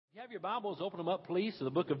You have your Bibles, open them up, please, to the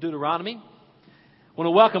book of Deuteronomy. I want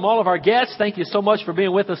to welcome all of our guests. Thank you so much for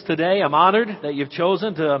being with us today. I'm honored that you've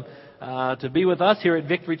chosen to be with us here at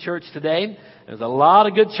Victory Church today. There's a lot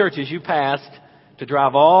of good churches you passed to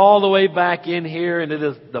drive all the way back in here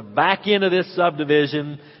into the back end of this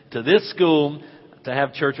subdivision to this school to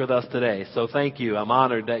have church with us today. So thank you. I'm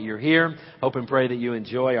honored that you're here. Hope and pray that you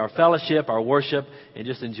enjoy our fellowship, our worship, and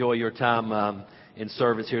just enjoy your time in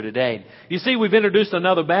service here today. You see, we've introduced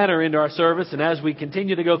another banner into our service, and as we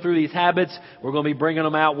continue to go through these habits, we're going to be bringing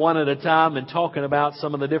them out one at a time and talking about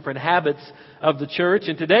some of the different habits of the church.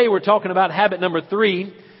 And today we're talking about habit number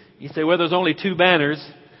 3. You say, well, there's only 2 banners.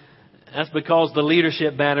 That's because the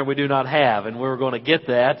leadership banner we do not have, and we're going to get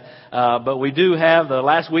that. But we do have,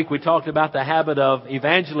 last week we talked about the habit of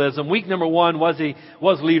evangelism. Week number 1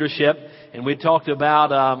 was leadership, and we talked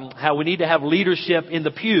about how we need to have leadership in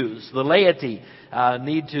the pews. The laity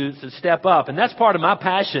need to step up. And that's part of my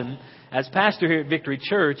passion as pastor here at Victory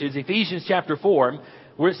Church is Ephesians chapter 4,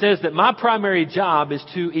 where it says that my primary job is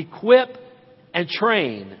to equip and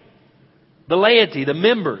train the laity, the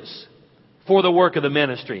members, for the work of the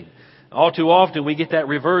ministry. All too often we get that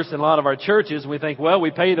reversed in a lot of our churches. We think, well,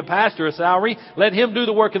 we pay the pastor a salary, let him do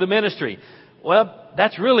the work of the ministry. Well,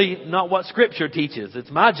 that's really not what Scripture teaches.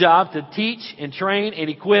 It's my job to teach and train and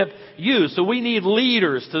equip you. So we need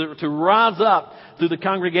leaders to rise up through the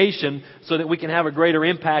congregation so that we can have a greater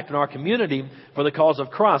impact in our community for the cause of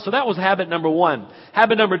Christ. So that was habit number 1.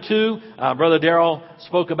 Habit number 2, Brother Darrell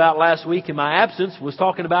spoke about last week in my absence, was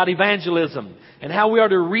talking about evangelism and how we are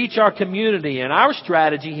to reach our community. And our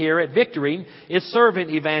strategy here at Victory is servant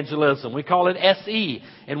evangelism. We call it SE.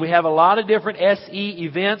 And we have a lot of different SE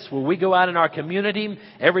events where we go out in our community.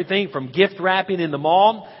 Everything from gift wrapping in the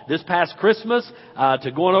mall this past Christmas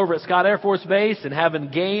to going over at Scott Air Force Base and having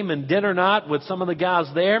game and dinner night with some of the guys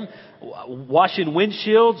there. Washing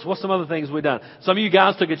windshields. What's some other things we've done? Some of you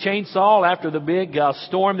guys took a chainsaw after the big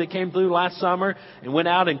storm that came through last summer and went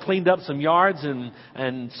out and cleaned up some yards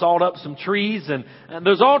and sawed up some trees. And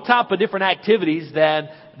there's all type of different activities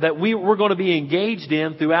that we're going to be engaged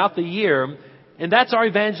in throughout the year. And that's our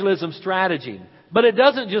evangelism strategy. But it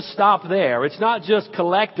doesn't just stop there. It's not just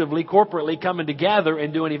collectively, corporately coming together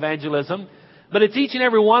and doing evangelism. But it's each and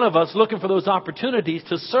every one of us looking for those opportunities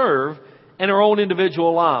to serve in our own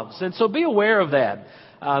individual lives. And so be aware of that.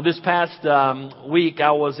 This past week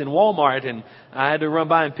I was in Walmart and I had to run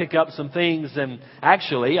by and pick up some things. And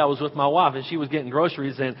actually I was with my wife and she was getting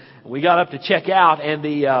groceries and we got up to check out and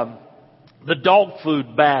the dog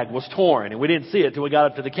food bag was torn and we didn't see it till we got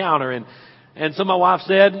up to the counter. And so my wife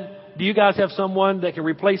said, do you guys have someone that can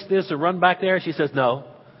replace this or run back there? She says, no.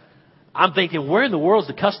 I'm thinking, where in the world is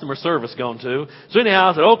the customer service going to? So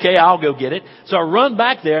anyhow, I said, okay, I'll go get it. So I run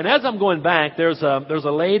back there, and as I'm going back, there's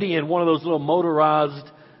a lady in one of those little motorized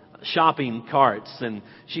shopping carts, and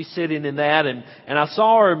she's sitting in that, and I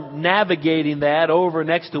saw her navigating that over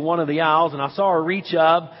next to one of the aisles, and I saw her reach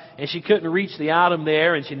up, and she couldn't reach the item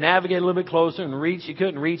there, and she navigated a little bit closer and she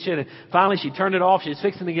couldn't reach it, and finally she turned it off. She was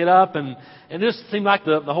fixing to get up, and it just seemed like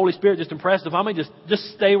the Holy Spirit just impressed upon me, just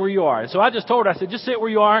stay where you are. And so I just told her, I said, just sit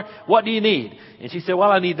where you are. What do you need? And she said,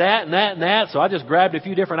 well, I need that and that and that. So I just grabbed a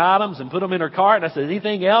few different items and put them in her cart, and I said,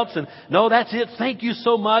 anything else? And no, that's it. Thank you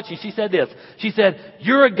so much. And she said this. She said,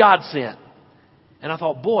 you're a godsend. And I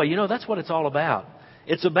thought, boy, that's what it's all about.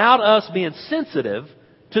 It's about us being sensitive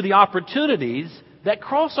to the opportunities that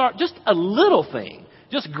cross just a little thing.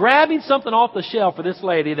 Just grabbing something off the shelf for this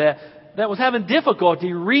lady that was having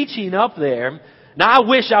difficulty reaching up there. Now, I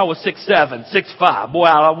wish I was 6'7", 6'5". Boy,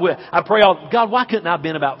 I pray, God, why couldn't I have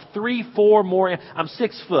been about 3, 4 more? I'm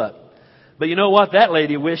 6 foot. But you know what? That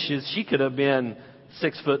lady wishes she could have been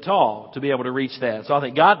 6 foot tall to be able to reach that. So I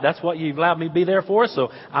think, God, that's what you've allowed me to be there for,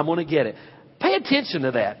 so I'm going to get it. Pay attention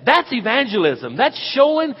to that. That's evangelism. That's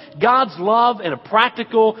showing God's love in a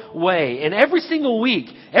practical way. And every single week,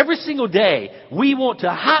 every single day, we want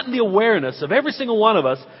to heighten the awareness of every single one of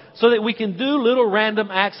us so that we can do little random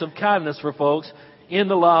acts of kindness for folks in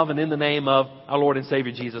the love and in the name of our Lord and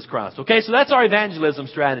Savior Jesus Christ. Okay, so that's our evangelism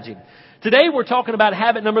strategy. Today we're talking about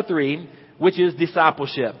habit number 3, which is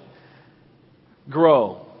discipleship.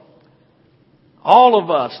 Grow. All of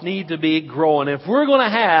us need to be growing. If we're going to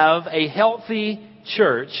have a healthy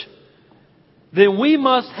church, then we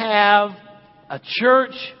must have a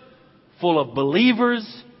church full of believers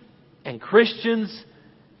and Christians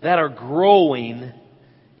that are growing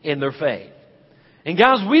in their faith. And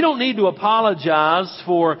guys, we don't need to apologize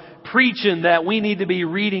for preaching that we need to be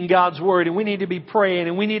reading God's Word and we need to be praying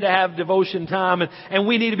and we need to have devotion time and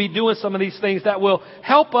we need to be doing some of these things that will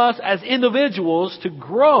help us as individuals to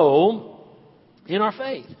grow in our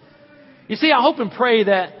faith. You see, I hope and pray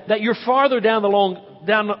that you're farther down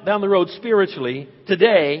the road spiritually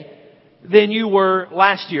today than you were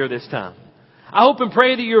last year this time. I hope and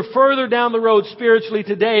pray that you're further down the road spiritually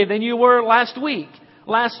today than you were last week,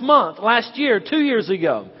 last month, last year, 2 years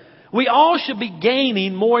ago. We all should be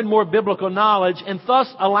gaining more and more biblical knowledge and thus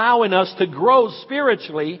allowing us to grow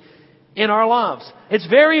spiritually in our lives. It's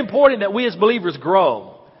very important that we as believers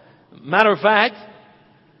grow. Matter of fact,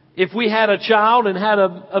 if we had a child and had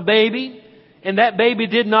a baby and that baby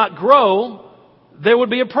did not grow, there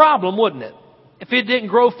would be a problem, wouldn't it? If it didn't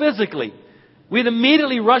grow physically. We'd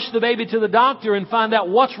immediately rush the baby to the doctor and find out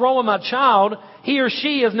what's wrong with my child. He or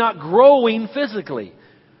she is not growing physically.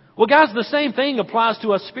 Well, guys, the same thing applies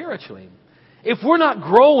to us spiritually. If we're not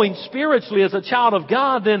growing spiritually as a child of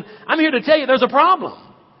God, then I'm here to tell you there's a problem.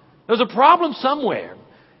 There's a problem somewhere.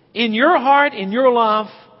 In your heart, in your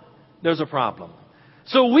life, there's a problem.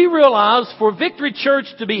 So we realize for Victory Church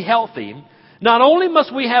to be healthy, not only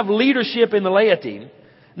must we have leadership in the laity,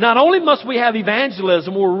 not only must we have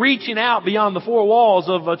evangelism, we're reaching out beyond the four walls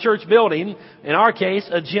of a church building, in our case,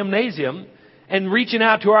 a gymnasium, and reaching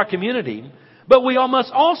out to our community, but we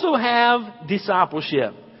must also have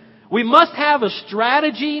discipleship. We must have a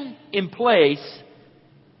strategy in place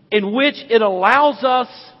in which it allows us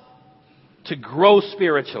to grow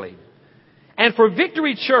spiritually. And for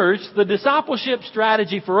Victory Church, the discipleship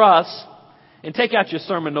strategy for us, and take out your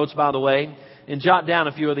sermon notes, by the way, and jot down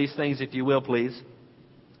a few of these things if you will, please.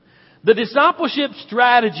 The discipleship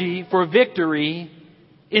strategy for Victory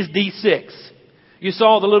is D6. You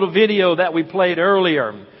saw the little video that we played earlier,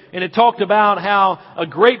 and it talked about how a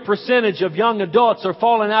great percentage of young adults are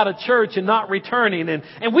falling out of church and not returning, and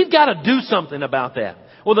we've got to do something about that.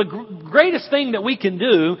 Well, the greatest thing that we can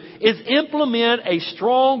do is implement a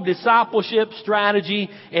strong discipleship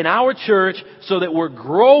strategy in our church so that we're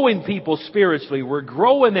growing people spiritually. We're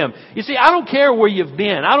growing them. You see, I don't care where you've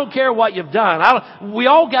been. I don't care what you've done. We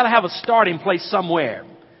all got to have a starting place somewhere.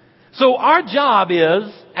 So our job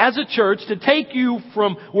is, as a church, to take you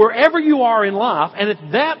from wherever you are in life and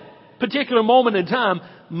at that particular moment in time,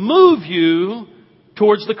 move you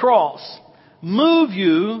towards the cross. Move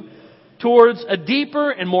you towards a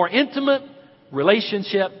deeper and more intimate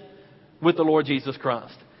relationship with the Lord Jesus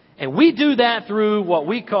Christ. And we do that through what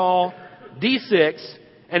we call D6,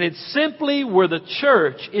 and it's simply where the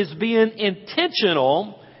church is being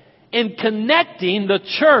intentional in connecting the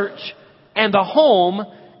church and the home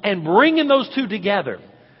and bringing those two together.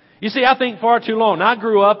 You see, I think far too long. I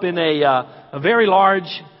grew up in a very large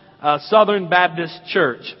Southern Baptist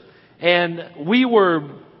church, and we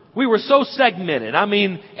were so segmented. I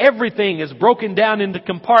mean, everything is broken down into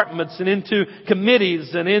compartments and into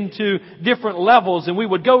committees and into different levels. And we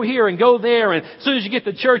would go here and go there. And as soon as you get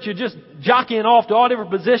to church, you're just jockeying off to all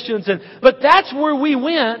different positions. But that's where we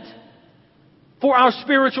went for our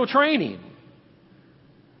spiritual training.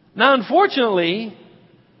 Now, unfortunately,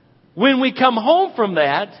 when we come home from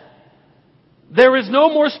that, there is no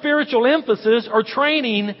more spiritual emphasis or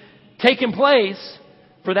training taking place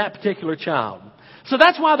for that particular child. So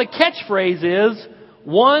that's why the catchphrase is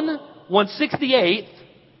 1/168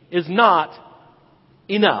 is not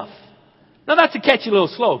enough. Now that's a catchy little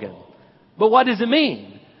slogan. But what does it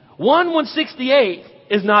mean? 1/168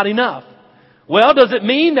 is not enough. Well, does it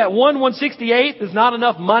mean that 1/168 is not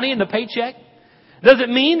enough money in the paycheck? Does it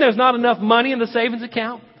mean there's not enough money in the savings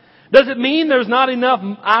account? Does it mean there's not enough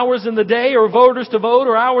hours in the day or voters to vote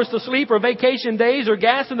or hours to sleep or vacation days or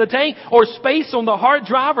gas in the tank or space on the hard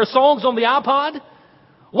drive or songs on the iPod?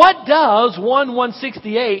 What does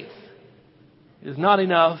 1/168 is not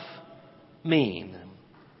enough mean?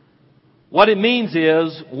 What it means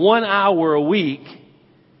is 1 hour a week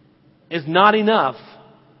is not enough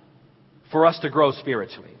for us to grow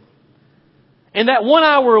spiritually. And that 1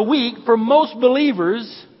 hour a week for most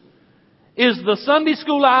believers is the Sunday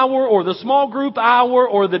school hour or the small group hour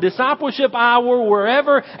or the discipleship hour,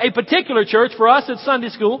 wherever a particular church, for us it's Sunday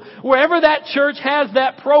school, wherever that church has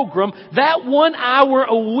that program, that 1 hour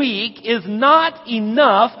a week is not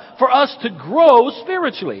enough for us to grow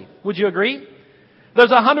spiritually. Would you agree?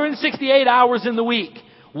 There's 168 hours in the week.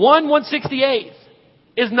 1/168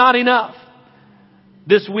 is not enough.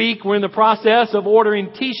 This week, we're in the process of ordering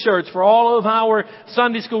T-shirts for all of our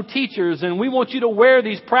Sunday school teachers, and we want you to wear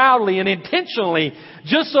these proudly and intentionally,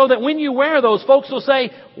 just so that when you wear those, folks will say,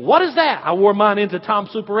 "What is that?" I wore mine into Tom's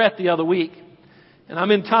Superette the other week, and I'm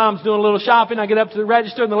in Tom's doing a little shopping. I get up to the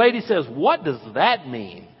register, and the lady says, "What does that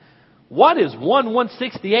mean? What is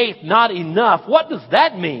 1/168 not enough? What does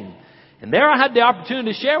that mean?" And there I had the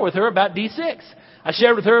opportunity to share with her about D6. I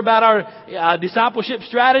shared with her about our discipleship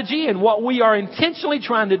strategy and what we are intentionally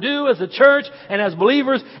trying to do as a church and as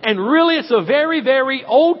believers. And really, it's a very, very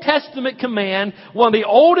Old Testament command, one of the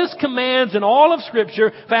oldest commands in all of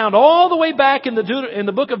Scripture, found all the way back in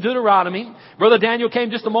the book of Deuteronomy. Brother Daniel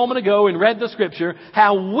came just a moment ago and read the Scripture,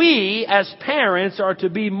 how we as parents are to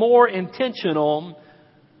be more intentional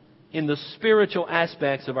in the spiritual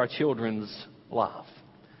aspects of our children's life.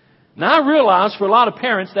 Now, I realize for a lot of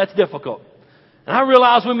parents that's difficult. And I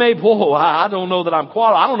realize we may, I don't know that I'm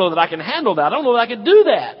qualified. I don't know that I can handle that. I don't know that I can do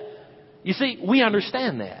that. You see, we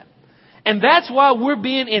understand that. And that's why we're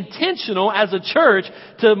being intentional as a church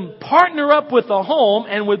to partner up with the home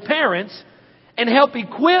and with parents and help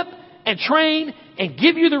equip and train and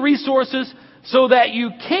give you the resources so that you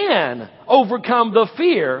can overcome the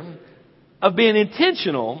fear of being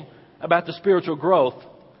intentional about the spiritual growth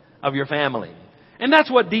of your family. And that's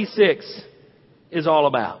what D6 is all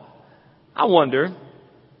about. I wonder,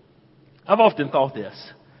 I've often thought this,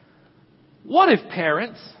 what if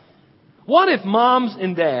parents, what if moms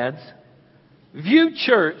and dads viewed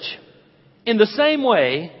church in the same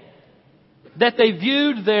way that they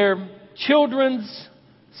viewed their children's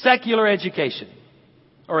secular education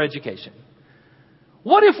or education?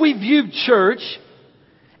 What if we viewed church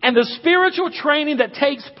and the spiritual training that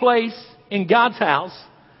takes place in God's house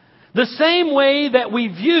the same way that we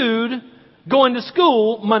viewed going to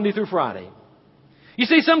school Monday through Friday? You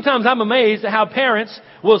see, sometimes I'm amazed at how parents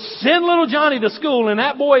will send little Johnny to school and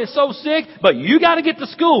that boy is so sick, but you got to get to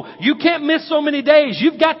school. You can't miss so many days.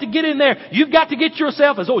 You've got to get in there. You've got to get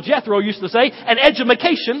yourself, as old Jethro used to say, an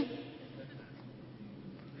edumacation.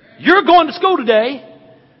 You're going to school today.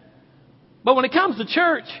 But when it comes to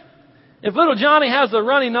church, if little Johnny has a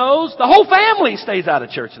runny nose, the whole family stays out of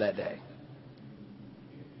church that day.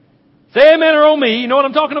 Say amen or oh me. You know what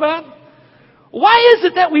I'm talking about? Why is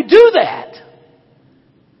it that we do that?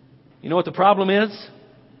 You know what the problem is?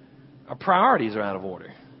 Our priorities are out of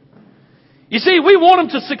order. You see, we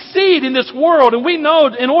want them to succeed in this world, and we know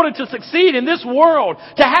in order to succeed in this world,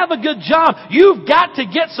 to have a good job, you've got to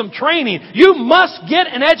get some training. You must get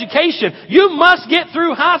an education. You must get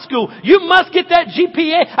through high school. You must get that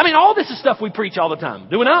GPA. I mean, all this is stuff we preach all the time,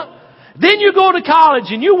 do we not? Then you go to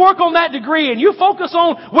college and you work on that degree and you focus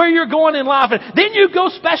on where you're going in life. And then you go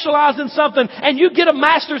specialize in something and you get a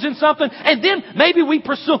master's in something. And then maybe we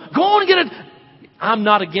pursue, go on and get it. I'm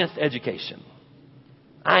not against education.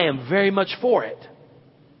 I am very much for it.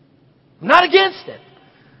 I'm not against it.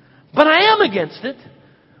 But I am against it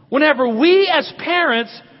whenever we as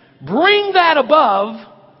parents bring that above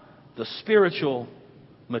the spiritual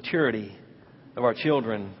maturity of our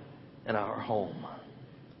children and our home.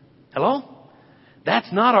 Hello?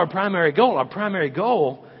 That's not our primary goal. Our primary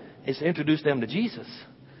goal is to introduce them to Jesus.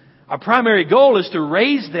 Our primary goal is to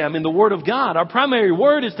raise them in the Word of God. Our primary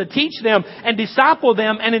word is to teach them and disciple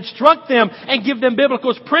them and instruct them and give them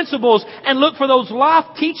biblical principles and look for those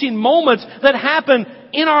life-teaching moments that happen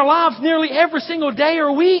in our lives nearly every single day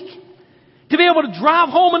or week. To be able to drive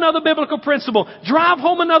home another biblical principle. Drive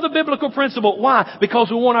home another biblical principle. Why? Because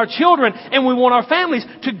we want our children and we want our families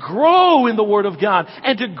to grow in the Word of God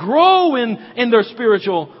and to grow in their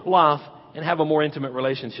spiritual life and have a more intimate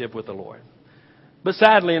relationship with the Lord. But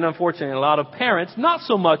sadly and unfortunately, a lot of parents, not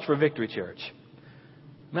so much for Victory Church.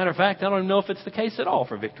 Matter of fact, I don't even know if it's the case at all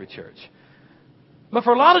for Victory Church. But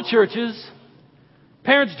for a lot of churches,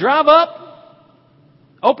 parents drive up,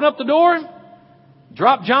 open up the door,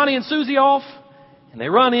 drop Johnny and Susie off, and they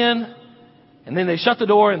run in, and then they shut the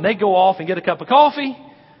door and they go off and get a cup of coffee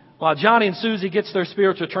while Johnny and Susie gets their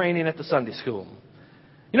spiritual training at the Sunday school.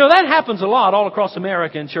 You know, that happens a lot all across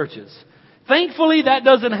America in churches. Thankfully, that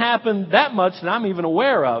doesn't happen that much that I'm even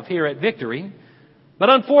aware of here at Victory. But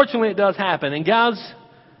unfortunately, it does happen. And guys,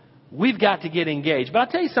 we've got to get engaged. But I'll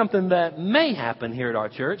tell you something that may happen here at our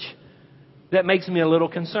church that makes me a little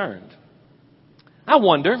concerned. I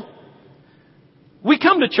wonder, we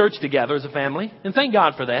come to church together as a family, and thank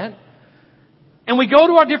God for that. And we go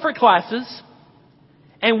to our different classes,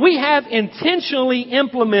 and we have intentionally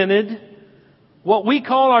implemented what we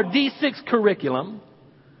call our D6 curriculum,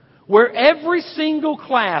 where every single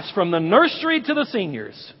class from the nursery to the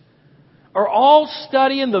seniors are all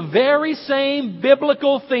studying the very same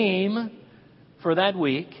biblical theme for that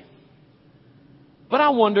week. But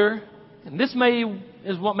I wonder, and this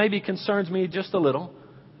is what maybe concerns me just a little,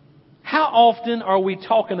 how often are we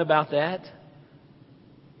talking about that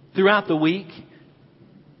throughout the week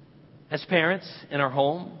as parents in our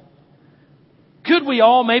home? Could we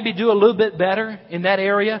all maybe do a little bit better in that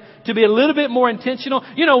area? To be a little bit more intentional?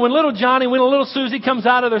 You know, when little Johnny, when little Susie comes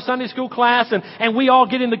out of their Sunday school class and we all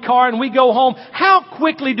get in the car and we go home, how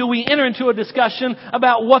quickly do we enter into a discussion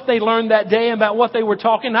about what they learned that day and about what they were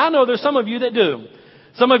talking? I know there's some of you that do.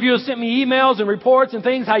 Some of you have sent me emails and reports and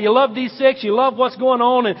things, how you love D6, you love what's going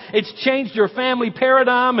on, and it's changed your family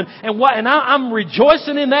paradigm and I'm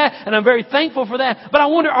rejoicing in that, and I'm very thankful for that. But I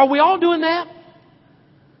wonder, are we all doing that?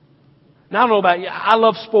 Now, I don't know about you. I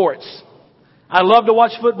love sports. I love to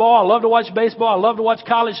watch football. I love to watch baseball. I love to watch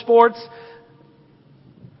college sports.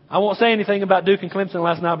 I won't say anything about Duke and Clemson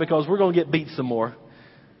last night because we're going to get beat some more.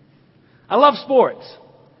 I love sports.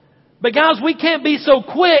 But guys, we can't be so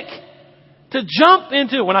quick to jump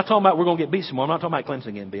into, when I'm talking about we're going to get beat some more, I'm not talking about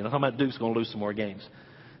Clemson getting beat. I'm talking about Duke's going to lose some more games.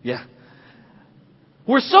 Yeah.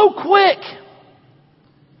 We're so quick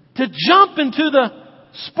to jump into the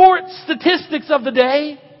sports statistics of the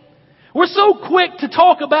day. We're so quick to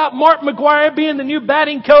talk about Mark McGuire being the new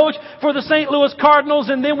batting coach for the St. Louis Cardinals,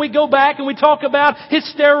 and then we go back and we talk about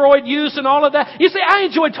his steroid use and all of that. You see, I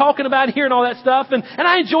enjoy talking about it, hearing all that stuff, and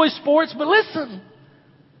I enjoy sports, but listen,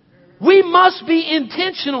 we must be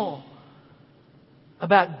intentional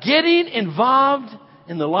about getting involved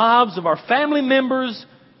in the lives of our family members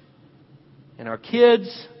and our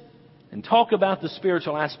kids and talk about the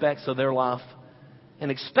spiritual aspects of their life.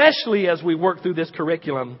 And especially as we work through this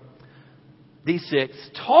curriculum, D6,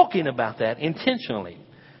 talking about that intentionally.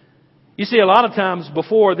 You see, a lot of times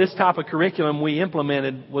before this type of curriculum we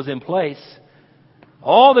implemented was in place,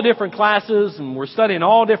 all the different classes, and we're studying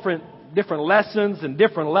all different lessons and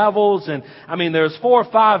different levels. And I mean, there's 4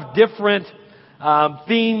 or 5 different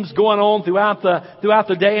themes going on throughout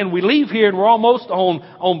the day, and we leave here and we're almost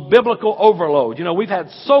on biblical overload. You know, we've had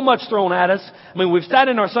so much thrown at us. I mean, we've sat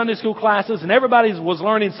in our Sunday school classes and everybody was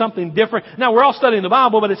learning something different. Now we're all studying the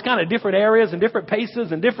Bible, but it's kind of different areas and different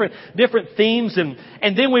paces and different themes,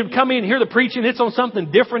 and then we come in and hear the preaching. It's on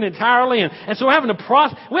something different entirely, and so we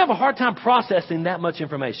have a hard time processing that much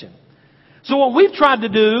information. So what we've tried to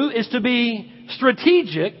do is to be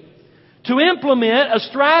strategic, to implement a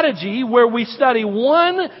strategy where we study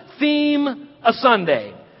one theme a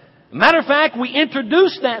Sunday. Matter of fact, we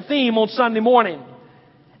introduce that theme on Sunday morning.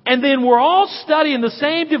 And then we're all studying the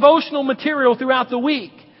same devotional material throughout the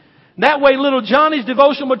week. That way, little Johnny's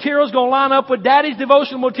devotional material is going to line up with Daddy's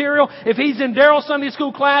devotional material. If he's in Daryl's Sunday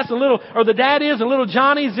school class, the dad is, and little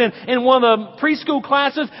Johnny's in one of the preschool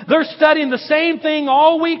classes, they're studying the same thing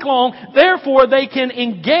all week long. Therefore, they can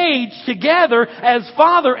engage together as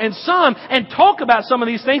father and son and talk about some of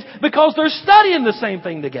these things because they're studying the same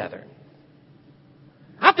thing together.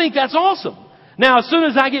 I think that's awesome. Now, as soon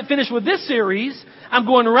as I get finished with this series, I'm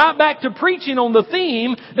going right back to preaching on the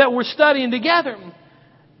theme that we're studying together.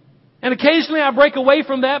 And occasionally I break away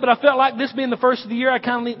from that, but I felt like this being the first of the year, I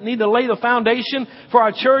kind of need to lay the foundation for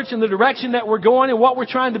our church and the direction that we're going and what we're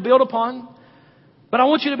trying to build upon. But I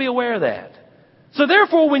want you to be aware of that. So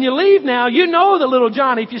therefore, when you leave now, you know that little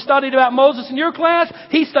Johnny, if you studied about Moses in your class,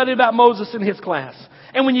 he studied about Moses in his class.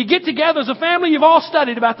 And when you get together as a family, you've all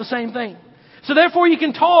studied about the same thing. So therefore, you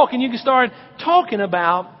can talk and you can start talking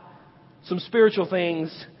about some spiritual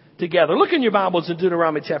things together. Look in your Bibles in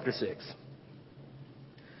Deuteronomy chapter 6.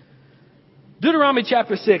 Deuteronomy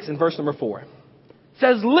chapter 6 and verse number 4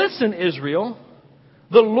 says, "Listen, Israel,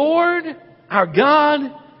 the Lord our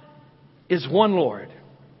God is one Lord.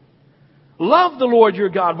 Love the Lord your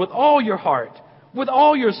God with all your heart, with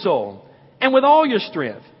all your soul, and with all your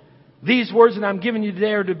strength. These words that I'm giving you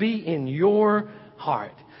today are to be in your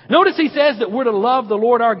heart." Notice he says that we're to love the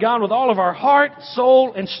Lord our God with all of our heart,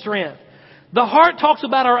 soul, and strength. The heart talks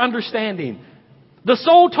about our understanding. The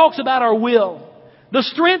soul talks about our will. The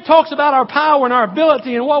strength talks about our power and our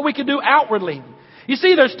ability and what we can do outwardly. You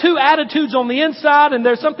see, there's 2 attitudes on the inside and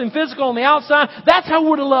there's something physical on the outside. That's how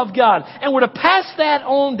we're to love God. And we're to pass that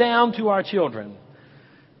on down to our children.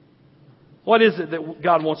 What is it that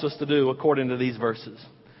God wants us to do according to these verses?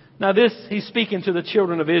 Now this, he's speaking to the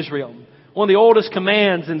children of Israel. One of the oldest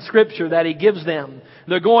commands in Scripture that he gives them.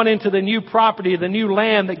 They're going into the new property, the new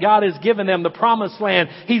land that God has given them, the promised land.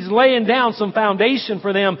 He's laying down some foundation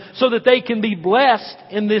for them so that they can be blessed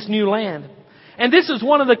in this new land. And this is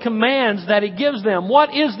one of the commands that he gives them.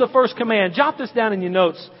 What is the first command? Jot this down in your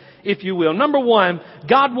notes, if you will. Number 1,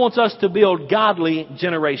 God wants us to build godly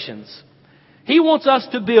generations. He wants us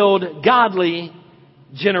to build godly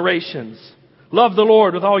generations. Love the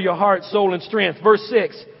Lord with all your heart, soul, and strength. Verse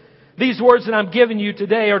 6. These words that I'm giving you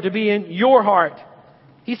today are to be in your heart.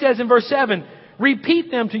 He says in verse 7, repeat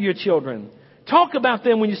them to your children. Talk about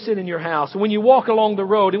them when you sit in your house, and when you walk along the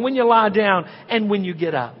road, and when you lie down, and when you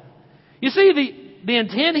get up. You see, the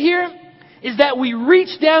intent here is that we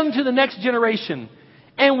reach down to the next generation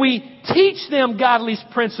and we teach them godly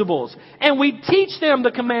principles, and we teach them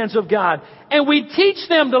the commands of God, and we teach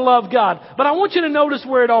them to love God. But I want you to notice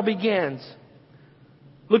where it all begins.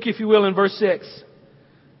 Look, if you will, in verse 6.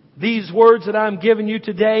 These words that I'm giving you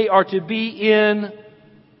today are to be in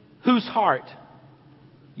whose heart?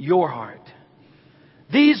 Your heart.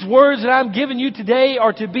 These words that I'm giving you today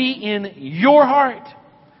are to be in your heart.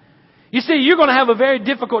 You see, you're going to have a very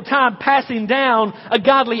difficult time passing down a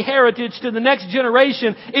godly heritage to the next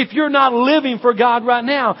generation if you're not living for God right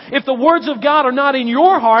now. If the words of God are not in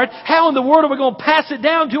your heart, how in the world are we going to pass it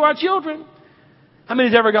down to our children? How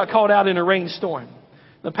many's ever got caught out in a rainstorm?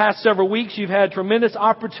 The past several weeks, you've had tremendous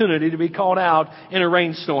opportunity to be caught out in a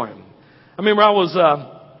rainstorm. I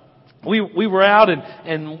remember we were out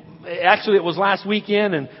and actually it was last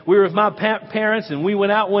weekend, and we were with my parents, and we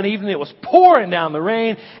went out one evening. It was pouring down the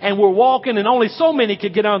rain, and we're walking, and only so many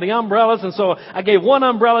could get under the umbrellas. And so I gave one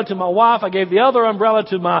umbrella to my wife. I gave the other umbrella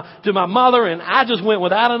to my mother, and I just went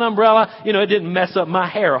without an umbrella. You know, it didn't mess up my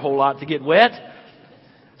hair a whole lot to get wet.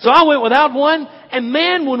 So I went without one, and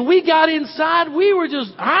man, when we got inside,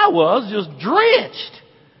 I was just drenched.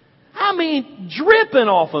 I mean, dripping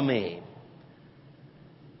off of me.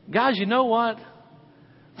 Guys, you know what?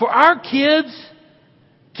 For our kids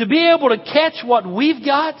to be able to catch what we've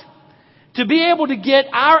got, to be able to get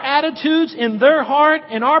our attitudes in their heart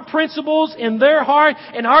and our principles in their heart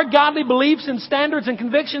and our godly beliefs and standards and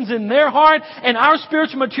convictions in their heart and our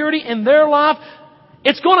spiritual maturity in their life,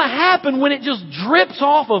 it's going to happen when it just drips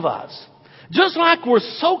off of us. Just like we're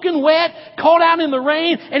soaking wet, caught out in the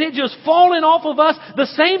rain, and it just falling off of us, the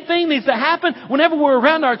same thing needs to happen whenever we're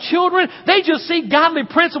around our children. They just see godly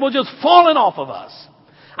principle just falling off of us.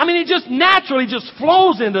 I mean, it just naturally just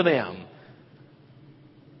flows into them.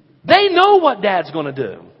 They know what Dad's going to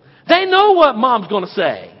do. They know what Mom's going to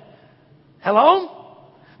say. Hello?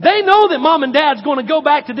 They know that Mom and Dad's going to go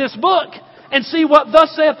back to this book and see what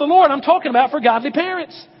thus saith the Lord. I'm talking about for godly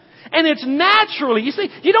parents. And it's naturally, you see,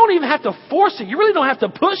 you don't even have to force it. You really don't have to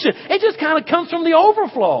push it. It just kind of comes from the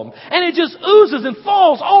overflow. And it just oozes and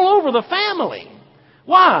falls all over the family.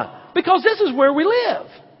 Why? Because this is where we live.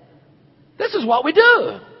 This is what we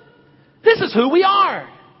do. This is who we are.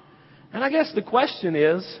 And I guess the question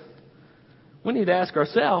is, we need to ask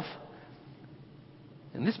ourselves,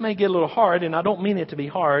 and this may get a little hard, and I don't mean it to be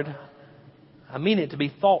hard. I mean it to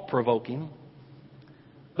be thought-provoking.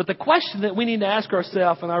 But the question that we need to ask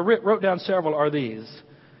ourselves, and I wrote down several, are these.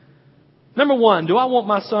 Number one, do I want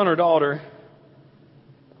my son or daughter,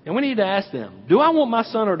 and we need to ask them, do I want my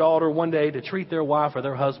son or daughter one day to treat their wife or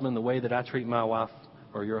their husband the way that I treat my wife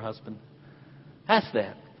or your husband? Ask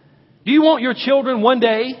that. Do you want your children one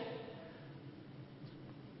day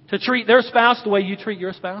to treat their spouse the way you treat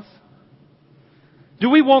your spouse? Do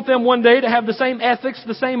we want them one day to have the same ethics,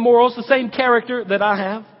 the same morals, the same character that I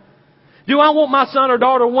have? Do I want my son or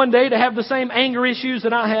daughter one day to have the same anger issues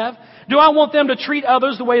that I have? Do I want them to treat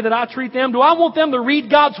others the way that I treat them? Do I want them to read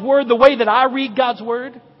God's Word the way that I read God's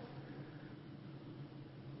Word?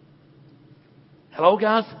 Hello,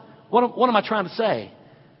 guys? What am I trying to say?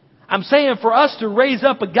 I'm saying for us to raise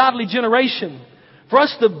up a godly generation, for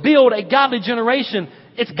us to build a godly generation,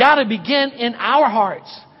 it's got to begin in our hearts.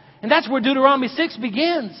 And that's where Deuteronomy 6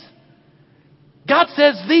 begins. God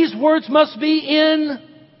says these words must be in,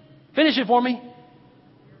 finish it for me,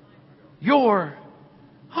 your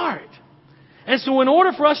heart. And so in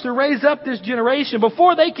order for us to raise up this generation,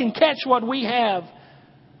 before they can catch what we have,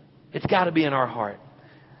 it's got to be in our heart.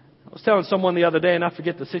 I was telling someone the other day, and I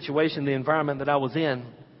forget the situation, the environment that I was in.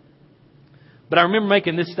 But I remember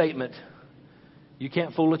making this statement. You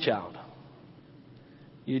can't fool a child.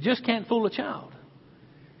 You just can't fool a child.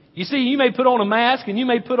 You see, you may put on a mask and you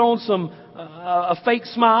may put on a fake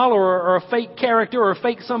smile or a fake character or a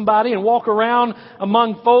fake somebody and walk around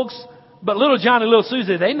among folks. But little Johnny, little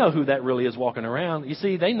Susie, they know who that really is walking around. You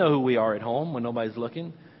see, they know who we are at home when nobody's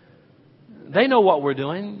looking. They know what we're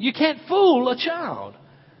doing. You can't fool a child.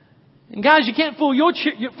 And guys, you can't fool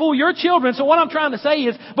your children. So what I'm trying to say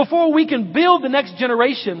is, before we can build the next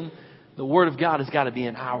generation, the Word of God has got to be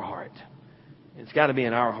in our heart. It's got to be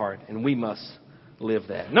in our heart, and we must live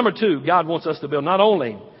that. Number two, God wants us to build not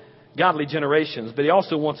only godly generations, but He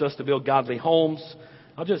also wants us to build godly homes.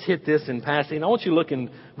 I'll just hit this in passing. I want you to look in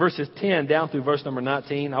verses 10 down through verse number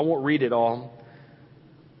 19. I won't read it all.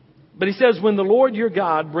 But He says, when the Lord your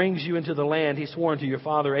God brings you into the land He swore unto your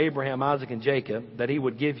father Abraham, Isaac, and Jacob that He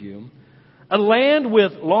would give you, a land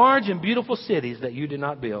with large and beautiful cities that you did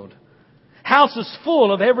not build, houses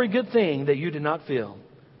full of every good thing that you did not fill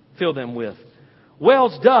them with,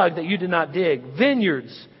 wells dug that you did not dig,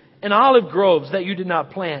 vineyards and olive groves that you did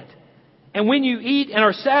not plant, And when you eat and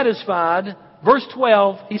are satisfied, verse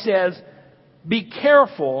 12, he says, be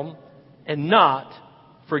careful and not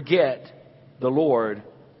forget the Lord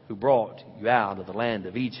who brought you out of the land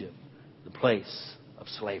of Egypt, the place of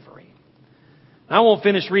slavery. I won't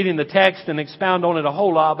finish reading the text and expound on it a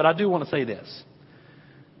whole lot, but I do want to say this.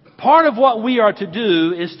 Part of what we are to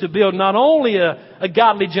do is to build not only a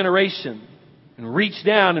godly generation and reach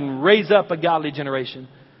down and raise up a godly generation,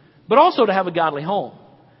 but also to have a godly home.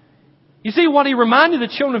 You see, what he reminded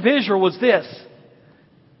the children of Israel was this.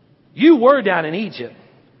 You were down in Egypt,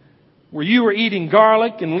 where you were eating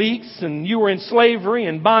garlic and leeks, and you were in slavery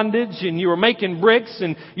and bondage, and you were making bricks,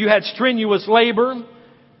 and you had strenuous labor.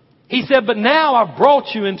 He said, but now I've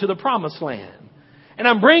brought you into the promised land. And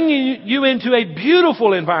I'm bringing you into a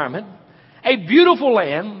beautiful environment, a beautiful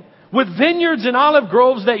land with vineyards and olive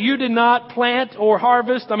groves that you did not plant or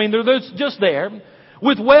harvest. I mean, they're just there.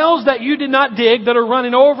 With wells that you did not dig that are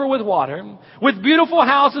running over with water. With beautiful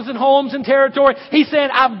houses and homes and territory. He said,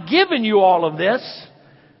 I've given you all of this.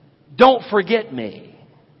 Don't forget me.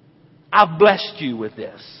 I've blessed you with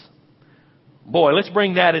this. Boy, let's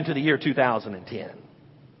bring that into the year 2010.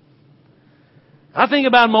 I think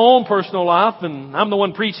about my own personal life, and I'm the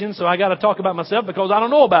one preaching, so I got to talk about myself because I don't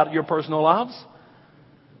know about your personal lives.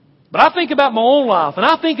 But I think about my own life, and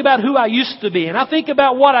I think about who I used to be, and I think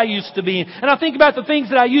about what I used to be, and I think about the things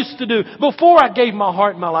that I used to do before I gave my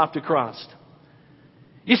heart and my life to Christ.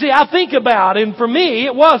 You see, I think about, and for me,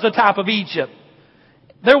 it was a type of Egypt.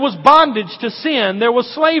 There was bondage to sin. There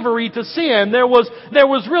was slavery to sin. There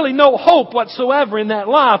was really no hope whatsoever in that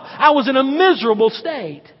life. I was in a miserable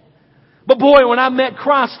state. But boy, when I met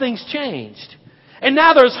Christ, things changed. And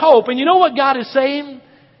now there's hope. And you know what God is saying?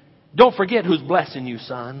 Don't forget who's blessing you,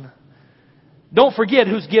 son. Don't forget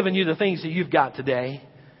who's giving you the things that you've got today.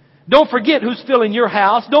 Don't forget who's filling your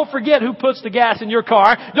house. Don't forget who puts the gas in your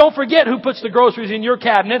car. Don't forget who puts the groceries in your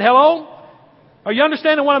cabinet. Hello? Are you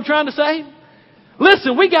understanding what I'm trying to say?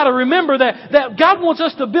 Listen, we got to remember that God wants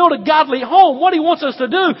us to build a godly home. What He wants us to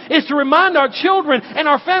do is to remind our children and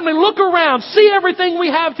our family, look around, see everything we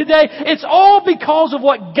have today. It's all because of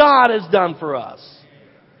what God has done for us.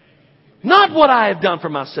 Not what I have done for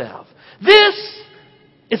myself. This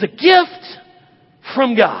is a gift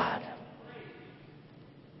from God.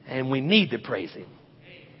 And we need to praise Him.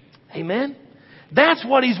 Amen? That's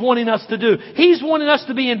what He's wanting us to do. He's wanting us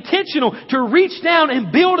to be intentional, to reach down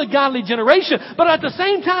and build a godly generation. But at the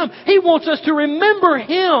same time, He wants us to remember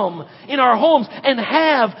Him in our homes and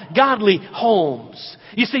have godly homes.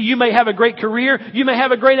 You see, you may have a great career. You may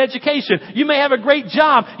have a great education. You may have a great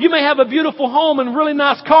job. You may have a beautiful home and really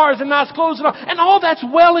nice cars and nice clothes and all that's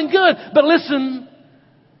well and good. But listen,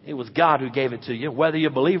 it was God who gave it to you. Whether you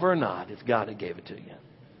believe or not, it's God who gave it to you.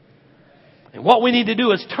 And what we need to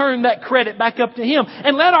do is turn that credit back up to Him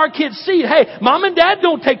and let our kids see, hey, Mom and Dad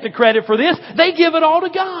don't take the credit for this. They give it all to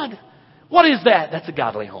God. What is that? That's a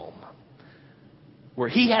godly home where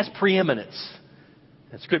He has preeminence.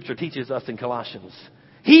 And Scripture teaches us in Colossians.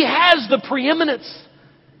 He has the preeminence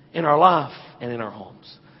in our life and in our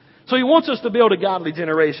homes. So He wants us to build a godly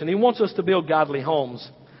generation. He wants us to build godly homes.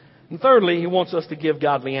 And thirdly, He wants us to give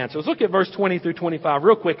godly answers. Look at verse 20 through 25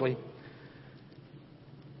 real quickly.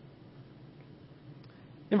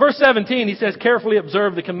 In verse 17, he says, carefully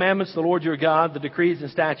observe the commandments of the Lord your God, the decrees and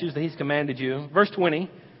statutes that He's commanded you. Verse 20,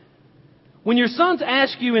 when your sons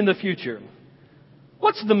ask you in the future,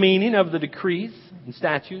 what's the meaning of the decrees and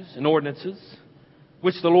statutes and ordinances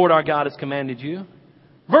which the Lord our God has commanded you?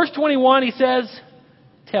 Verse 21, he says,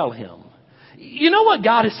 tell him. You know what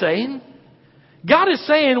God is saying? God is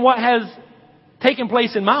saying what has taken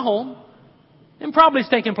place in my home and probably has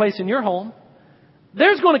taken place in your home.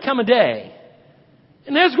 There's going to come a day.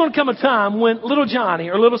 And there's going to come a time when little Johnny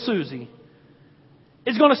or little Susie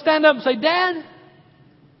is going to stand up and say, Dad,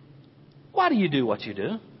 why do you do what you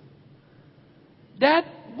do? Dad,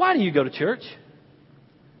 why do you go to church?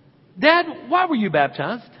 Dad, why were you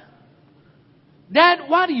baptized? Dad,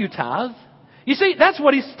 why do you tithe? You see, that's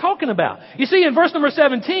what He's talking about. You see, in verse number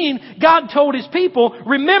 17, God told His people,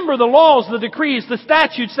 remember the laws, the decrees, the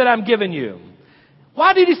statutes that I'm giving you.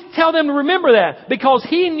 Why did He tell them to remember that? Because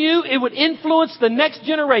He knew it would influence the next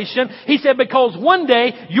generation. He said, because one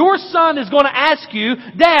day your son is going to ask you,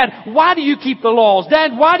 Dad, why do you keep the laws?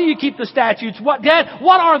 Dad, why do you keep the statutes? Dad,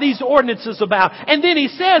 what are these ordinances about? And then He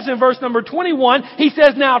says in verse number 21, He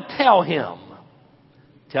says, now tell him.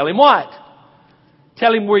 Tell him what?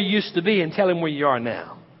 Tell him where you used to be and tell him where you are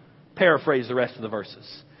now. Paraphrase the rest of the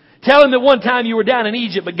verses. Tell him that one time you were down in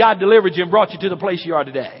Egypt, but God delivered you and brought you to the place you are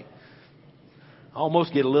today. I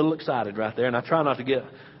almost get a little excited right there, and I try not to get.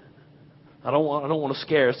 I don't want to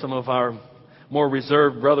scare some of our more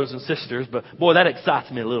reserved brothers and sisters, but boy, that excites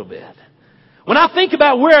me a little bit. When I think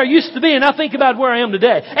about where I used to be and I think about where I am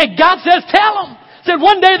today, and God says, tell them. Said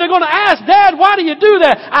one day they're going to ask, Dad, why do you do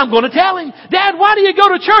that? I'm going to tell him. Dad, why do you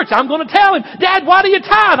go to church? I'm going to tell him. Dad, why do you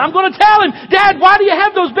tithe? I'm going to tell him. Dad, why do you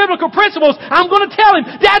have those biblical principles? I'm going to tell him.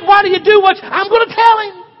 Dad, why do you do what? I'm going to tell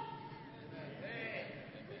him.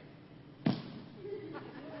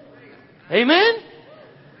 Amen?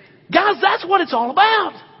 Guys, that's what it's all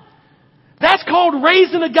about. That's called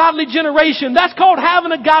raising a godly generation. That's called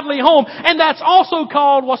having a godly home. And that's also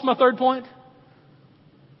called, what's my third point?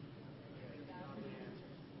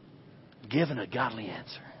 Giving a godly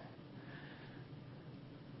answer.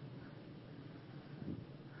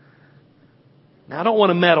 Now, I don't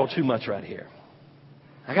want to meddle too much right here.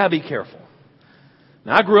 I got to be careful.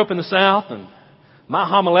 Now, I grew up in the South, and my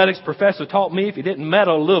homiletics professor taught me if you didn't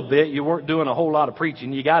meddle a little bit, you weren't doing a whole lot of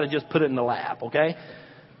preaching. You got to just put it in the lap, okay?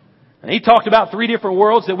 And he talked about 3 different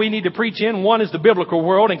worlds that we need to preach in. One is the biblical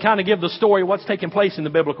world and kind of give the story of what's taking place in the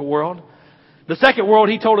biblical world. The second world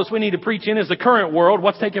he told us we need to preach in is the current world,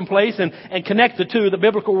 what's taking place, and connect the two, the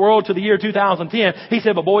biblical world to the year 2010. He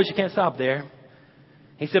said, but boys, you can't stop there.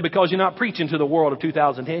 He said, because you're not preaching to the world of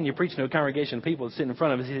 2010, you're preaching to a congregation of people sitting in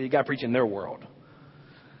front of us. He said, you got to preach in their world.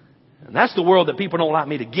 And that's the world that people don't like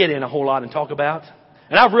me to get in a whole lot and talk about.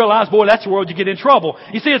 And I've realized, boy, that's the world you get in trouble.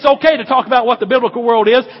 You see, it's okay to talk about what the biblical world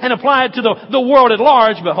is and apply it to the world at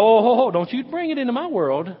large, but don't you bring it into my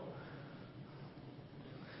world.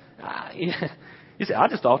 You say, I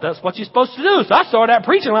just thought that's what you're supposed to do. So I started out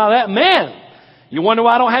preaching like that. Man, you wonder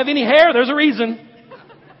why I don't have any hair? There's a reason.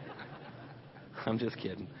 I'm just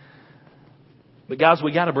kidding. But guys,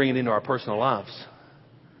 we got to bring it into our personal lives.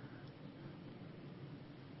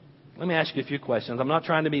 Let me ask you a few questions. I'm not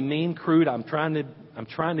trying to be mean, crude. I'm trying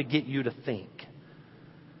to get you to think.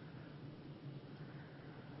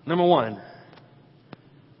 Number one,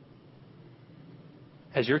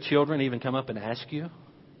 has your children even come up and asked you,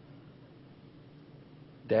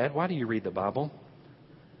 Dad, why do you read the Bible?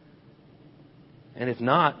 And if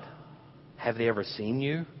not, have they ever seen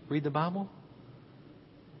you read the Bible?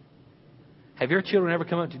 Have your children ever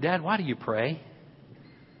come up to you, Dad, why do you pray?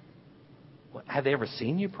 Have they ever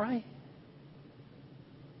seen you pray?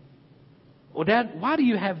 Well, Dad, why do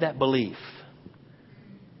you have that belief?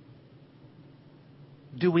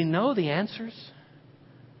 Do we know the answers?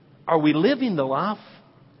 Are we living the life?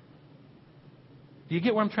 Do you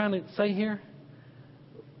get what I'm trying to say here?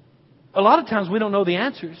 A lot of times we don't know the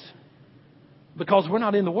answers because we're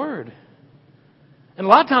not in the Word. And a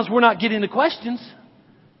lot of times we're not getting the questions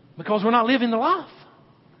because we're not living the life.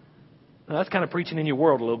 Now, that's kind of preaching in your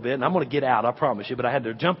world a little bit, and I'm going to get out, I promise you. But I had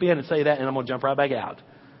to jump in and say that, and I'm going to jump right back out.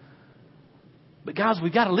 But guys,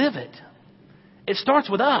 we've got to live it. It starts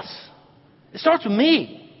with us. It starts with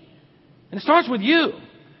me. And it starts with you.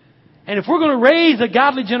 And if we're going to raise a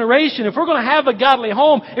godly generation, if we're going to have a godly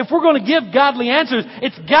home, if we're going to give godly answers,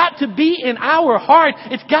 it's got to be in our heart.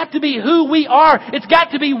 It's got to be who we are. It's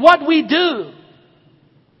got to be what we do.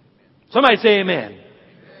 Somebody say amen.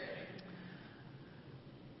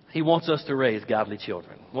 He wants us to raise godly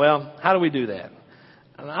children. Well, how do we do that?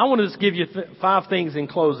 I want to just give you 5 things in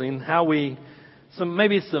closing,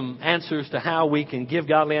 maybe some answers to how we can give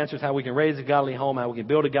godly answers, how we can raise a godly home, how we can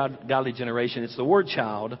build a godly generation. It's the word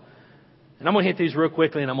child. And I'm going to hit these real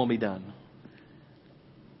quickly and I'm going to be done.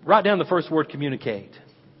 Write down the first word, communicate.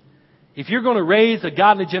 If you're going to raise a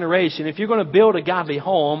godly generation, if you're going to build a godly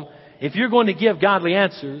home, if you're going to give godly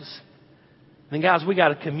answers, then guys, we got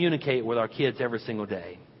to communicate with our kids every single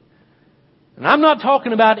day. And I'm not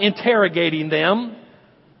talking about interrogating them.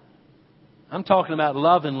 I'm talking about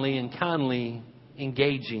lovingly and kindly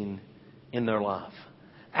engaging in their life.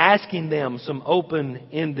 Asking them some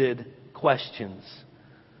open-ended questions.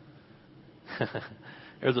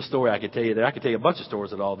 There's a story I could tell you there. I could tell you a bunch of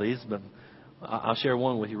stories at all these, but I'll share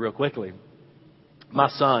one with you real quickly. My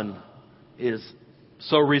son is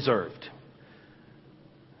so reserved.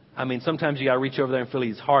 I mean, sometimes you got to reach over there and feel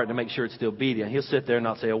his heart to make sure it's still beating. He'll sit there and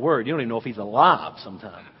not say a word. You don't even know if he's alive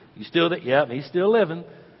sometimes. You still there? Yep, he's still living.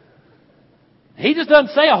 He just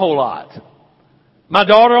doesn't say a whole lot. My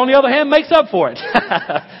daughter, on the other hand, makes up for it.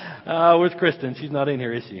 Where's Kristen? She's not in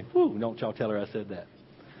here, is she? Whew, don't y'all tell her I said that.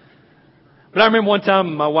 But I remember one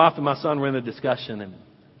time my wife and my son were in a discussion,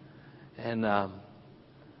 and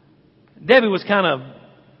Debbie was kind of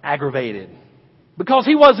aggravated because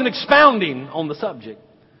he wasn't expounding on the subject.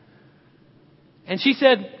 And she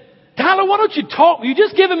said, Tyler, why don't you talk? You're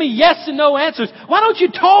just giving me yes and no answers. Why don't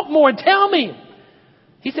you talk more and tell me?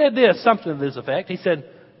 He said this, something to this effect. He said,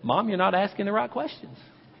 Mom, you're not asking the right questions.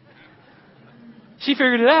 She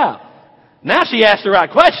figured it out. Now she asked the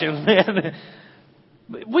right questions, man.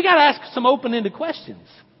 We got to ask some open-ended questions.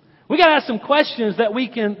 We got to ask some questions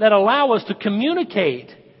that allow us to communicate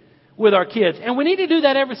with our kids. And we need to do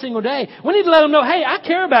that every single day. We need to let them know, hey, I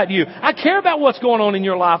care about you. I care about what's going on in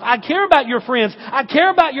your life. I care about your friends. I care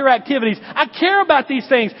about your activities. I care about these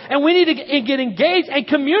things. And we need to get engaged and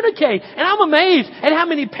communicate. And I'm amazed at how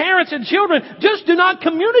many parents and children just do not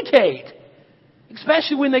communicate.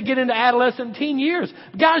 Especially when they get into adolescent teen years.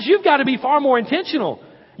 Guys, you've got to be far more intentional.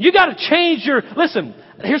 You got to change listen,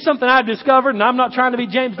 here's something I've discovered, and I'm not trying to be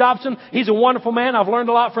James Dobson. He's a wonderful man. I've learned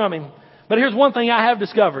a lot from him. But here's one thing I have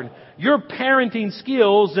discovered. Your parenting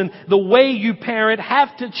skills and the way you parent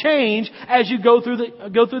have to change as you go through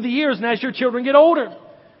the years and as your children get older.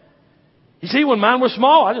 You see, when mine were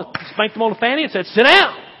small, I just spanked them on the fanny and said, sit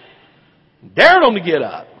down. Dared them to get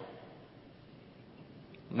up.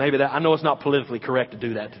 I know it's not politically correct to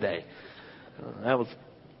do that today. That was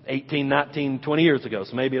 18, 19, 20 years ago,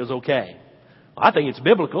 so maybe it was okay. I think it's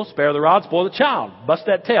biblical. Spare the rod, spoil the child. Bust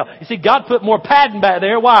that tail. You see, God put more padding back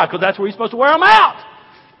there. Why? Because that's where He's supposed to wear them out.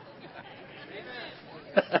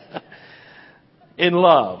 In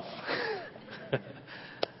love.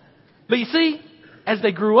 But you see, as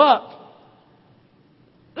they grew up,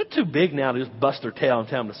 they're too big now to just bust their tail and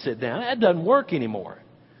tell them to sit down. That doesn't work anymore.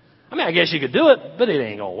 I mean, I guess you could do it, but it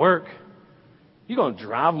ain't going to work. You're going to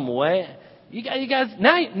drive them away. You guys,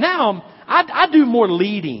 now I do more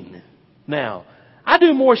leading now. I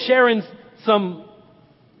do more sharing some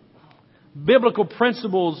biblical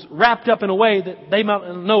principles wrapped up in a way that they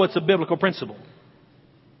might know it's a biblical principle.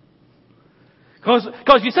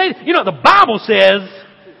 Because you say, the Bible says,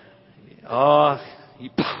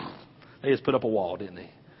 they just put up a wall, didn't they?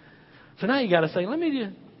 So now you got to say, let me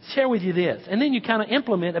just share with you this. And then you kind of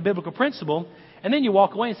implement a biblical principle. And then you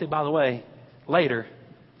walk away and say, by the way, later,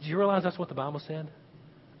 did you realize that's what the Bible said?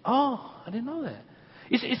 Oh, I didn't know that.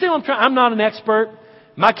 You see what I'm trying? I'm not an expert.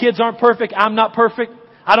 My kids aren't perfect. I'm not perfect.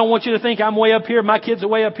 I don't want you to think I'm way up here. My kids are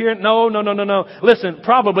way up here. No. Listen,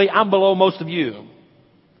 probably I'm below most of you.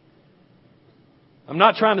 I'm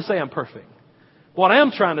not trying to say I'm perfect. What I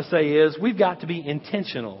am trying to say is we've got to be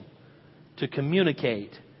intentional to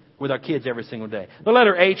communicate with our kids every single day. The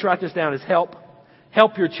letter H, write this down, is help.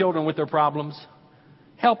 Help your children with their problems.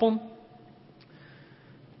 Help them.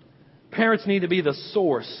 Parents need to be the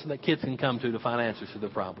source that kids can come to find answers to their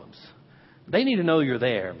problems. They need to know you're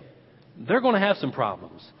there. They're going to have some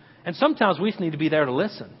problems. And sometimes we just need to be there to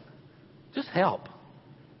listen. Just help.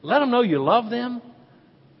 Let them know you love them.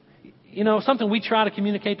 Something we try to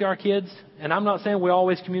communicate to our kids, and I'm not saying we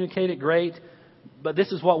always communicate it great, but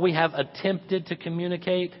this is what we have attempted to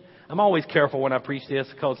communicate. I'm always careful when I preach this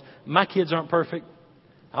because my kids aren't perfect.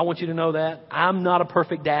 I want you to know that. I'm not a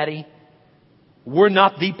perfect daddy. We're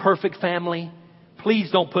not the perfect family.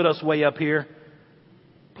 Please don't put us way up here.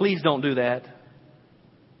 Please don't do that.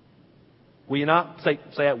 Will you not? Say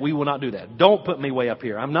that. We will not do that. Don't put me way up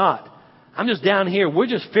here. I'm not. I'm just down here. We're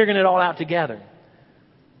just figuring it all out together.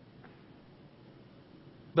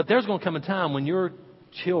 But there's going to come a time when your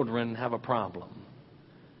children have a problem.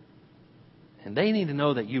 And they need to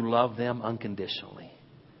know that you love them unconditionally.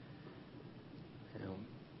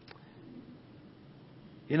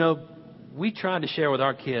 We try to share with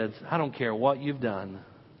our kids, I don't care what you've done.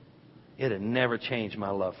 It'll never change my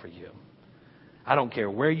love for you. I don't care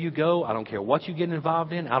where you go. I don't care what you get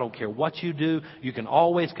involved in. I don't care what you do. You can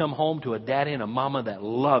always come home to a daddy and a mama that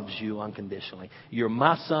loves you unconditionally. You're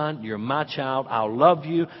my son. You're my child. I'll love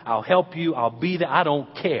you. I'll help you. I'll be there. I don't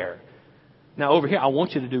care. Now over here, I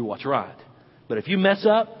want you to do what's right. But if you mess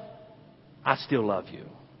up, I still love you.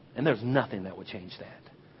 And there's nothing that would change that.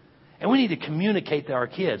 And we need to communicate to our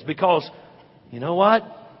kids because, you know what?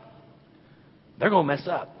 They're going to mess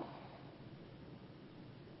up.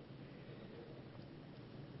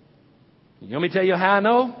 You want me to tell you how I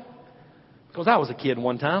know? Because I was a kid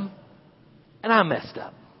one time, and I messed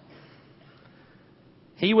up.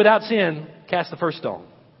 He without sin cast the first stone.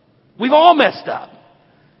 We've all messed up.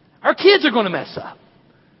 Our kids are going to mess up.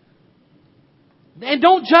 And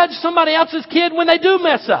don't judge somebody else's kid when they do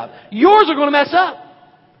mess up. Yours are going to mess up.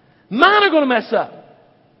 Mine are going to mess up.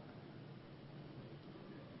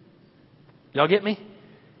 Y'all get me?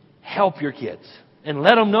 Help your kids. And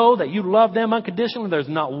let them know that you love them unconditionally. There's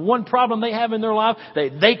not one problem they have in their life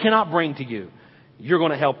that they cannot bring to you. You're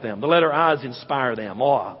going to help them. The letter I is inspire them.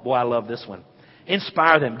 Oh, boy, I love this one.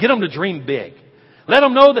 Inspire them. Get them to dream big. Let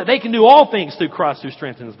them know that they can do all things through Christ who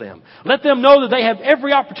strengthens them. Let them know that they have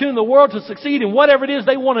every opportunity in the world to succeed in whatever it is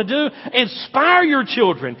they want to do. Inspire your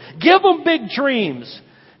children. Give them big dreams.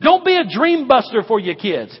 Don't be a dream buster for your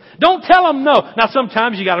kids. Don't tell them no. Now,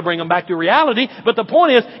 sometimes you got to bring them back to reality, but the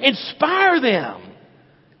point is, inspire them.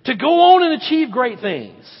 to go on and achieve great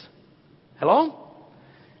things. Hello?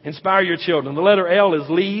 Inspire your children. The letter L is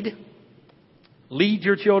lead. Lead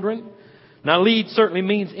your children. Now, lead certainly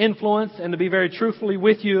means influence, and to be very truthfully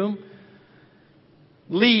with you,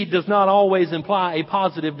 lead does not always imply a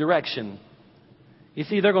positive direction. You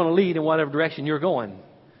see, they're going to lead in whatever direction you're going.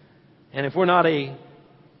 And if we're not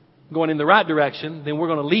going in the right direction, then we're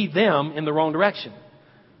going to lead them in the wrong direction.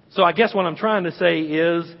 So I guess what I'm trying to say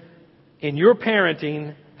is, in your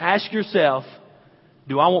parenting, ask yourself,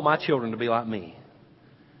 do I want my children to be like me?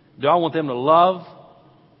 Do I want them to love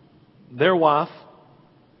their wife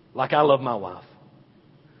like I love my wife?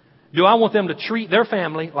 Do I want them to treat their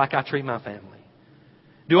family like I treat my family?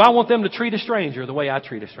 Do I want them to treat a stranger the way I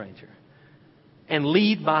treat a stranger? And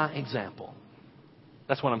lead by example.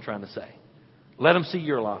 That's what I'm trying to say. Let them see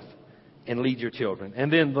your life and lead your children.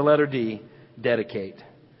 And then the letter D, dedicate.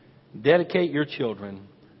 Dedicate your children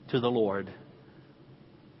to the Lord.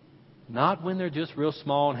 Not when they're just real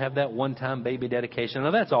small and have that one-time baby dedication.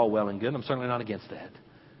 Now, that's all well and good. I'm certainly not against that.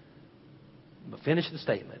 But finish the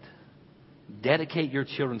statement. Dedicate your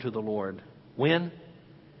children to the Lord. When?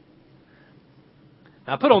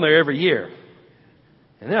 I put on there every year.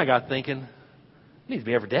 And then I got thinking, it needs to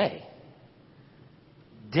be every day.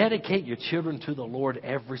 Dedicate your children to the Lord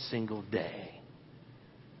every single day.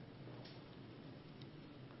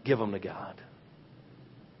 Give them to God.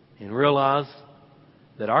 And realize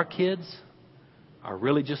that our kids are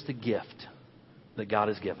really just a gift that God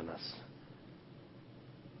has given us.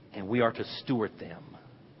 And we are to steward them.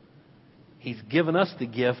 He's given us the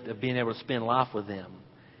gift of being able to spend life with them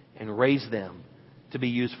and raise them to be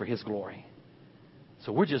used for His glory.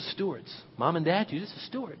 So we're just stewards. Mom and Dad, you're just a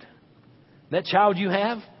steward. That child you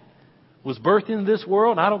have was birthed into this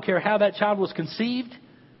world. I don't care how that child was conceived.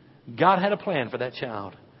 God had a plan for that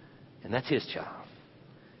child. And that's His child.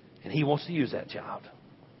 And He wants to use that child.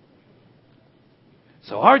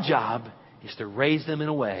 So our job is to raise them in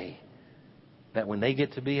a way that when they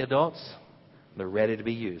get to be adults, they're ready to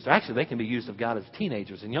be used. Actually, they can be used of God as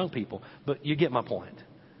teenagers and young people. But you get my point.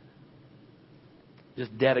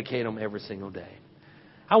 Just dedicate them every single day.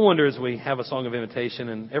 I wonder, as we have a song of invitation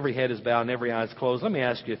and every head is bowed and every eye is closed, let me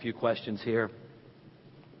ask you a few questions here.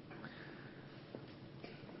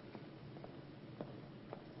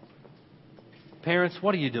 Parents,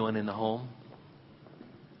 what are you doing in the home?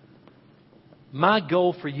 My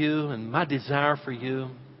goal for you and my desire for you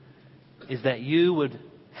is that you would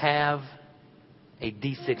have a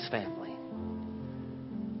D6 family.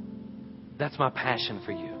 That's my passion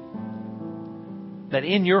for you. That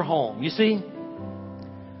in your home, you see,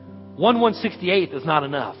 1/168th is not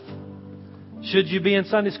enough. Should you be in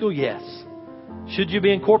Sunday school? Yes. Should you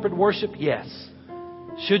be in corporate worship? Yes.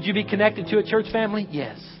 Should you be connected to a church family?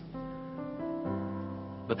 Yes.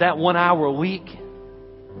 But that 1 hour a week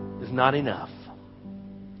is not enough.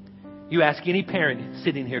 You ask any parent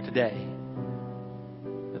sitting here today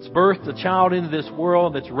that's birthed a child into this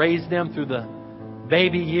world, that's raised them through the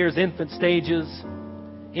baby years, infant stages,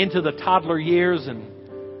 into the toddler years, and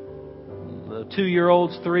the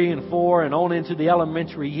 2-year-olds, 3 and 4, and on into the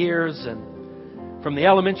elementary years, and from the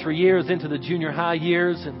elementary years into the junior high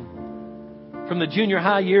years, and from the junior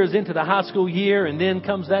high years into the high school year, and then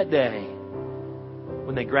comes that day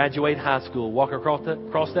when they graduate high school, walk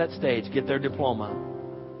across that stage, get their diploma,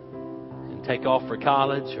 and take off for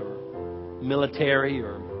college or military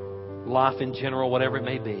or life in general, whatever it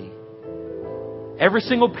may be. Every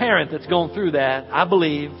single parent that's gone through that, I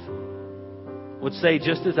believe, would say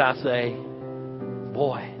just as I say,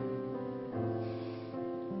 boy,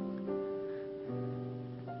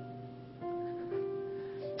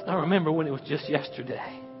 I remember when it was just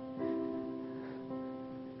yesterday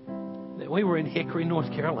that we were in Hickory,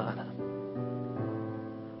 North Carolina.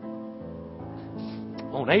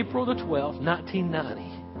 On April the 12th, 1990.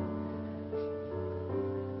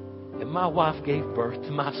 And my wife gave birth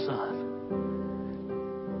to my son.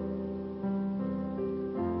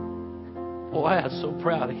 Boy, I was so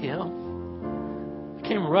proud of him. I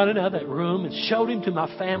came running out of that room and showed him to my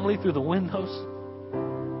family through the windows.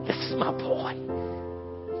 This is my boy.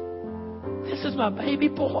 This is my baby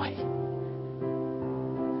boy.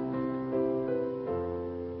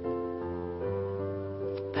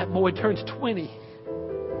 That boy turns 20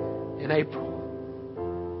 in April.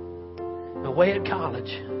 Away at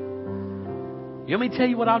college. You want me to tell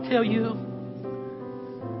you what I'll tell you?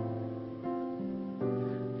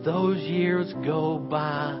 Those years go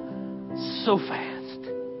by so fast.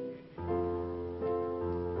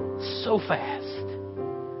 So fast.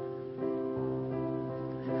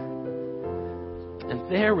 And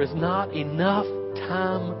there is not enough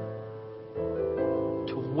time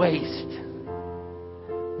to waste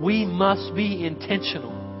We must be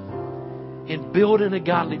intentional in building a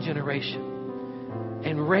godly generation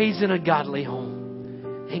and raising a godly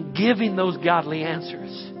home and giving those godly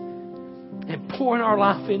answers and pouring our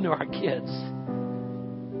life into our kids.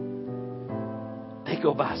 They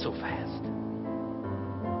go by so fast.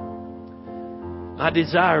 My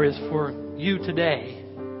desire is for you today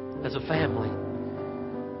as a family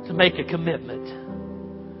to make a commitment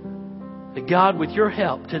that God, with your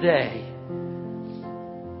help today,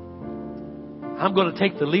 I'm going to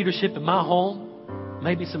take the leadership in my home.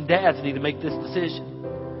 Maybe some dads need to make this decision.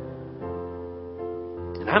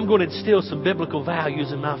 And I'm going to instill some biblical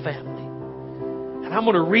values in my family. And I'm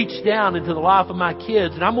going to reach down into the life of my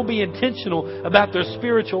kids. And I'm going to be intentional about their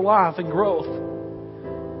spiritual life and growth.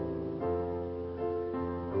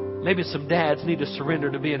 Maybe some dads need to surrender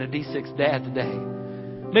to being a D6 dad today.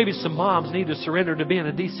 Maybe some moms need to surrender to being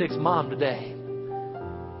a D6 mom today.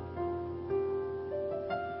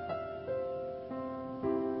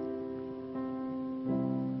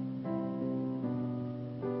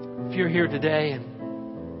 If you're here today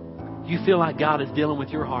and you feel like God is dealing with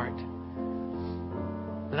your heart,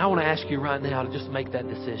 then I want to ask you right now to just make that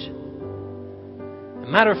decision. As a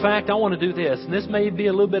matter of fact, I want to do this, and this may be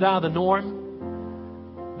a little bit out of the norm,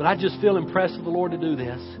 but I just feel impressed with the Lord to do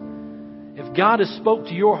this. If God has spoke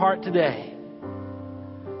to your heart today,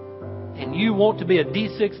 and you want to be a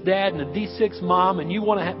D6 dad and a D6 mom, and you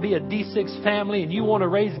want to be a D6 family, and you want to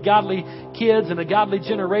raise godly kids and a godly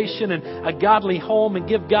generation and a godly home and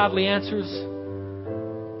give godly answers,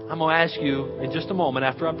 I'm going to ask you in just a moment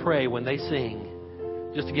after I pray when they sing,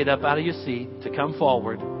 just to get up out of your seat, to come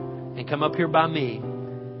forward and come up here by me,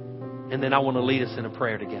 and then I want to lead us in a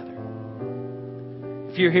prayer together.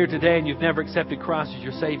 If you're here today and you've never accepted Christ as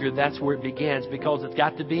your Savior, that's where it begins, because it's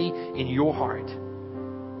got to be in your heart.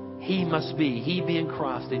 He being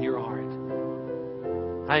Christ in your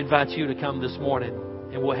heart. I invite you to come this morning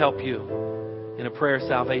and we'll help you in a prayer of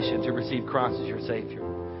salvation to receive Christ as your Savior.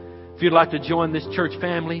 If you'd like to join this church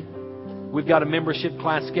family, we've got a membership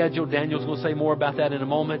class scheduled. Daniel's going to say more about that in a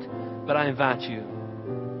moment. But I invite you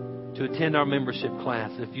to attend our membership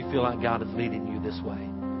class if you feel like God is leading you this way.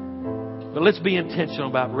 But let's be intentional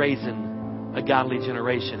about raising a godly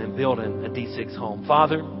generation and building a D6 home.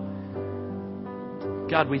 Father,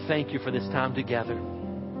 God, we thank you for this time together.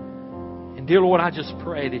 And dear Lord, I just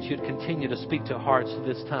pray that you'd continue to speak to hearts at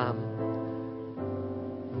this time.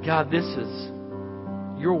 God,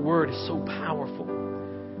 your word is so powerful.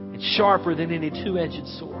 It's sharper than any two-edged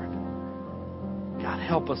sword. God,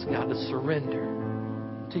 help us, God, to surrender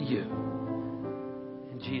to you.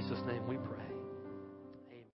 In Jesus' name we pray.